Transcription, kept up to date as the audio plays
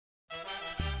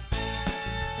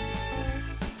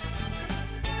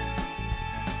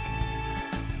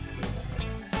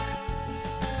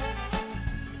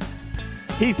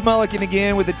Heath Mulligan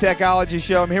again with the Techology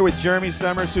Show. I'm here with Jeremy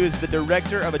Summers, who is the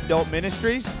Director of Adult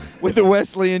Ministries with the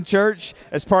Wesleyan Church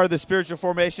as part of the Spiritual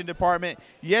Formation Department.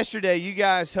 Yesterday, you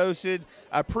guys hosted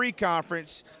a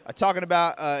pre-conference talking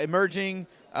about emerging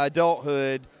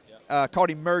adulthood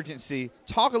called EmUrgency.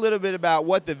 Talk a little bit about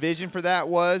what the vision for that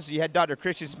was. You had Dr.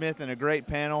 Christian Smith and a great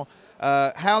panel.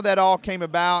 How that all came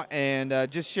about,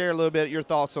 and just share a little bit your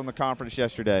thoughts on the conference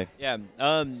yesterday. Yeah.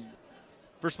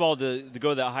 First of all, to go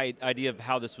to the idea of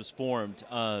how this was formed,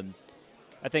 I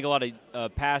think a lot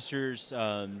of pastors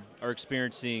are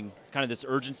experiencing kind of this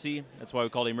urgency. That's why we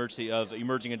call it emergency of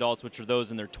emerging adults, which are those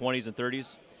in their 20s and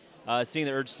 30s. Seeing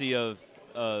the urgency of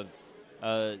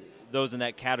those in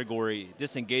that category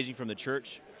disengaging from the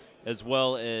church, as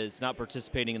well as not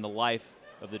participating in the life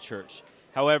of the church.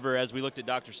 However, as we looked at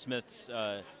Dr. Smith's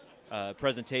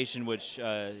presentation, which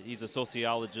he's a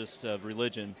sociologist of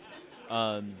religion,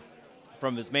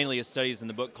 from mainly his studies in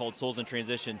the book called Souls in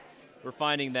Transition, we're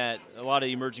finding that a lot of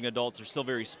emerging adults are still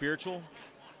very spiritual,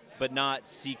 but not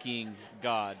seeking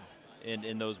God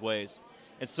in those ways.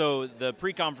 And so the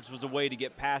pre-conference was a way to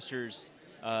get pastors,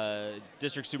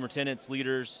 district superintendents,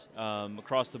 leaders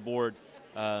across the board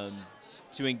to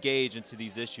engage into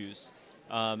these issues.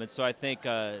 And so I think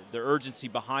the urgency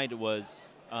behind it was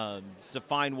to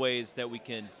find ways that we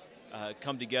can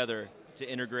come together to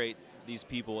integrate these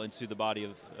people into the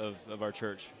body of our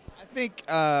church. I think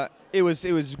it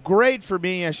was great for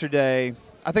me yesterday.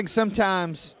 I think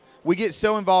sometimes we get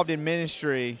so involved in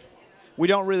ministry, we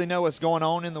don't really know what's going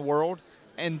on in the world.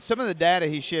 And some of the data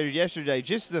he shared yesterday,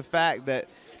 just the fact that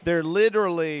they're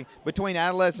literally, between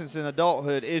adolescence and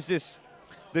adulthood, is this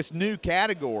new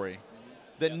category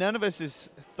that none of us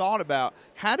has thought about.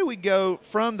 How do we go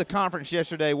from the conference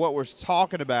yesterday, what we're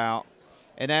talking about,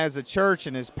 and as a church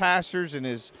and as pastors and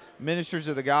as ministers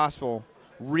of the gospel,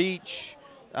 reach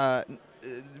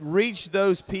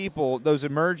those people, those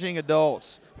emerging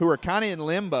adults who are kind of in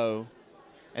limbo,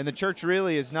 and the church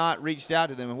really has not reached out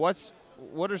to them? And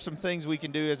what are some things we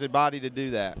can do as a body to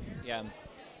do that? Yeah,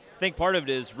 I think part of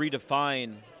it is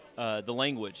redefine the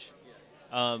language.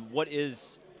 What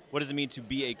does it mean to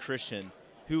be a Christian?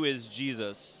 Who is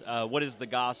Jesus? What is the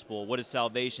gospel? What is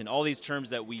salvation? All these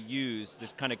terms that we use,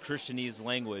 this kind of Christianese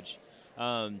language.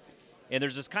 And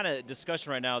there's this kind of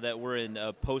discussion right now that we're in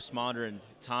a postmodern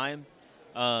time.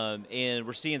 And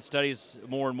we're seeing studies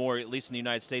more and more, at least in the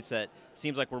United States, that it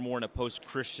seems like we're more in a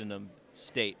post-Christian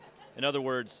state. In other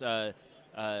words,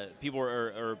 people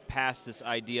are past this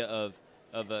idea of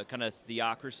a kind of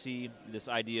theocracy, this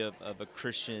idea of a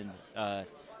Christian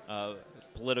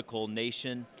political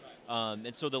nation.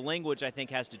 And so the language, I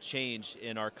think, has to change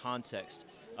in our context,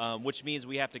 which means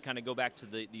we have to kind of go back to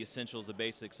the essentials, the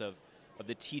basics of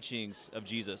the teachings of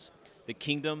Jesus. The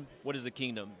kingdom, what is the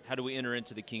kingdom? How do we enter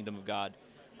into the kingdom of God?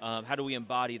 How do we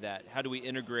embody that? How do we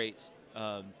integrate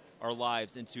our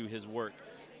lives into his work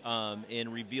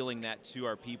and revealing that to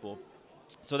our people?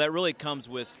 So that really comes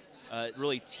with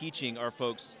really teaching our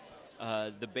folks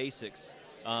the basics.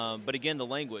 But again, the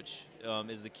language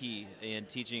is the key, and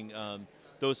teaching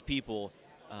those people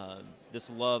this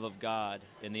love of God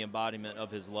and the embodiment of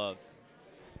his love.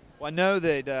 Well, I know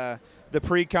that the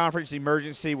pre-conference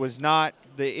emergency was not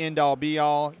the end-all,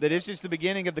 be-all, that it's just the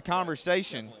beginning of the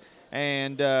conversation.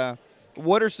 And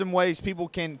what are some ways people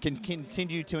can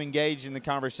continue to engage in the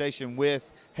conversation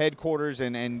with headquarters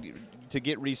and to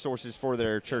get resources for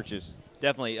their churches?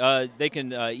 Definitely. They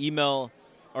can email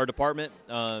our department.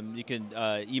 You can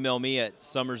email me at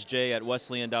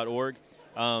summersj@wesleyan.org.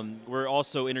 We're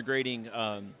also integrating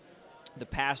the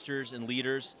pastors and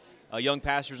leaders, young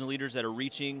pastors and leaders that are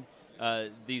reaching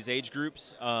these age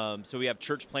groups. So we have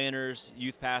church planners,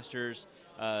 youth pastors,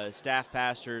 staff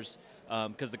pastors,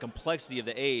 because the complexity of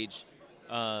the age,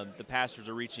 the pastors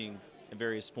are reaching in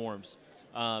various forms.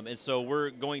 And so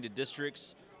we're going to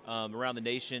districts around the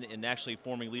nation and actually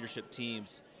forming leadership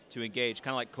teams to engage,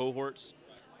 kind of like cohorts.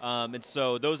 And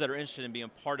so those that are interested in being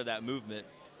part of that movement,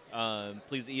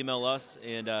 please email us,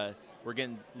 and we're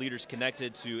getting leaders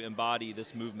connected to embody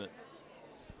this movement.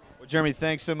 Well, Jeremy,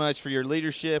 thanks so much for your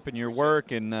leadership and your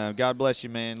work, and God bless you,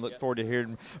 man. Look forward to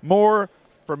hearing more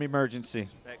from EmUrgency.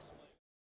 Thanks.